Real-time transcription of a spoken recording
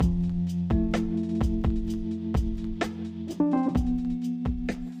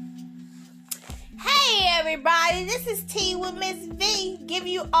everybody, this is T with Miss V,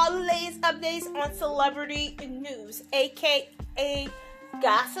 giving you all the latest updates on celebrity news, aka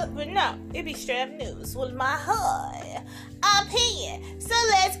gossip, but no, it be straight up news with my hood opinion. So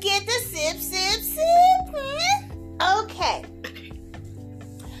let's get the sip. Okay.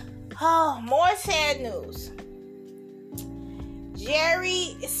 Oh, more sad news.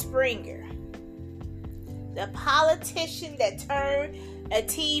 Jerry Springer, the politician that turned a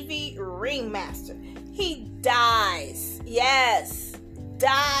TV ringmaster, he dies. Yes,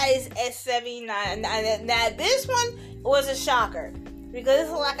 dies at 79. Now this one was a shocker because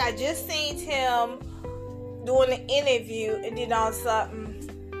it's like I just seen him doing an interview and then on something,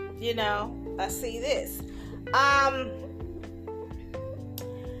 I see this.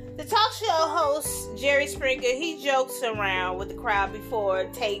 The talk show host Jerry Springer, he jokes around with the crowd before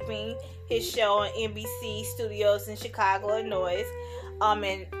taping his show on NBC Studios in Chicago, Illinois,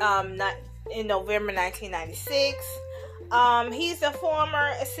 in November 1996. He's a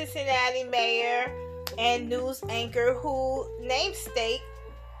former Cincinnati mayor and news anchor who namesake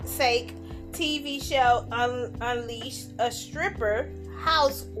TV show unleashed a stripper,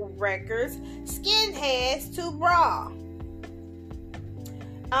 house wreckers, skinheads to brawl.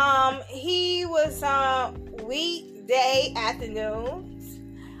 He was weekday afternoons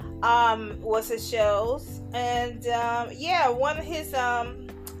was his shows, and one of his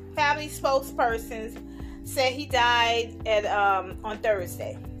family spokespersons said he died at on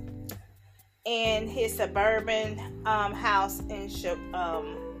Thursday in his suburban house in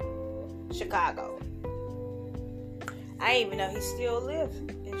Chicago. I didn't even know he still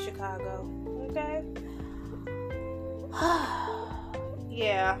lived in Chicago. Okay.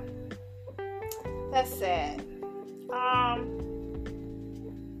 Yeah, that's sad.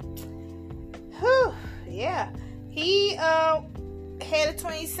 Yeah, he had a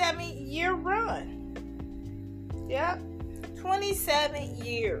 27-year run. Yep, 27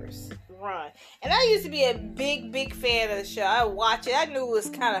 years run. And I used to be a big fan of the show. I watched it. I knew it was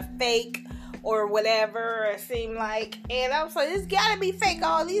kind of fake or whatever it seemed like, and I was like, it's gotta be fake.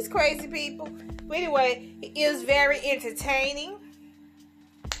 All these crazy people. But anyway, it was very entertaining.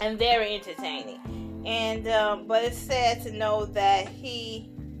 And very entertaining, and but it's sad to know that he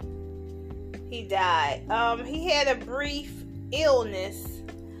died. He had a brief illness,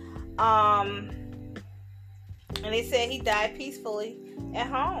 and they said he died peacefully at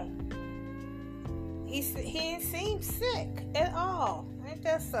home. He didn't seem sick at all. Ain't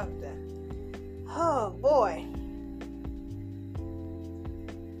that something? Oh boy.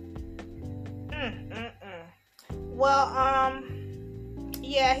 Well,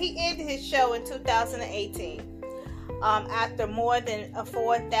 yeah, he ended his show in 2018 after more than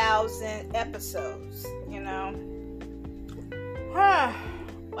 4,000 episodes, Wow.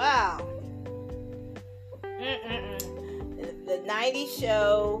 The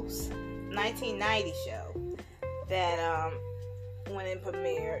 1990 show that when it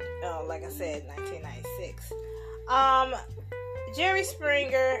premiered, like I said, 1996. Jerry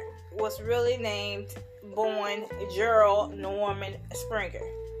Springer was really born Gerald Norman Springer.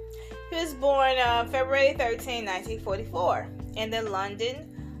 He was born February 13, 1944 in the London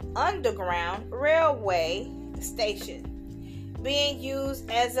Underground Railway station, being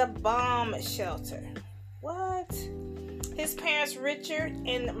used as a bomb shelter. What? His parents, Richard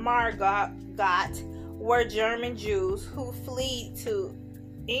and Margot, were German Jews who fled to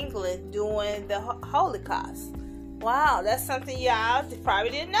England during the Holocaust. Wow, that's something y'all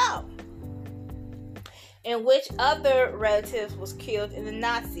probably didn't know. In which other relatives was killed in the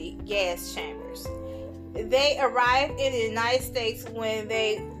Nazi gas chambers. They arrived in the United States when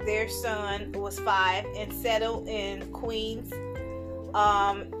their son was 5 and settled in Queens,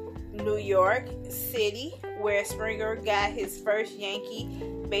 New York City, where Springer got his first Yankee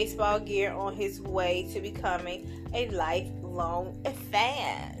baseball gear on his way to becoming a lifelong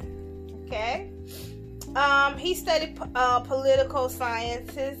fan. Okay? He studied political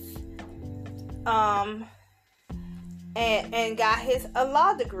sciences and got his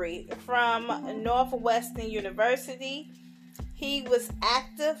law degree from Northwestern University. He was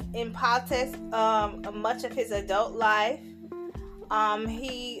active in politics much of his adult life.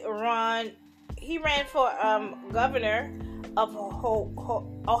 He ran for governor of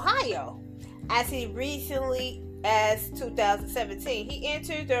Ohio as recently as 2017. He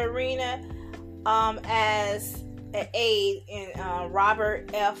entered the arena as an aide in Robert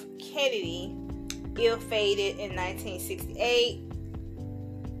F. Kennedy ill-fated in 1968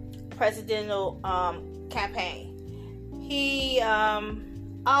 presidential campaign. He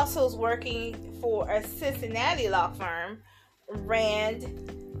also is working for a Cincinnati law firm ran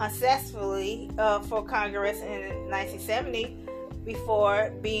unsuccessfully for Congress in 1970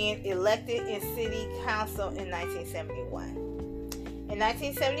 before being elected in city council in 1971. In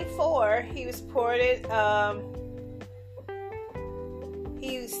 1974, he was reported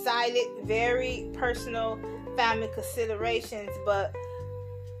he cited very personal family considerations, but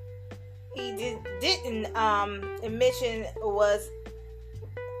he didn't admission was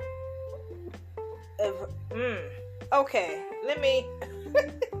okay, let me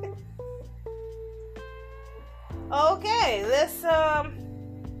okay, let's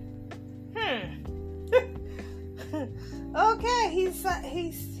okay, he's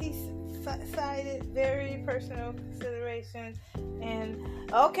cited very personal considerations, and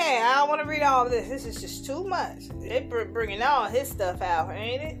okay, I don't want to read all of this. This is just too much. They're bringing all his stuff out,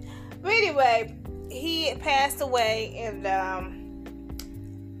 ain't it? But anyway, he passed away, and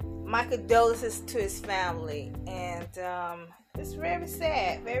my condolences to his family, and it's very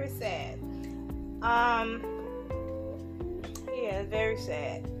sad, very sad. Yeah, very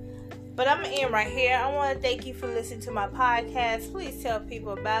sad. But I'm going to end right here. I want to thank you for listening to my podcast. Please tell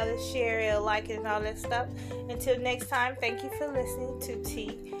people about it, share it, like it, and all that stuff. Until next time, thank you for listening to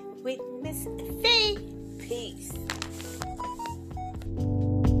T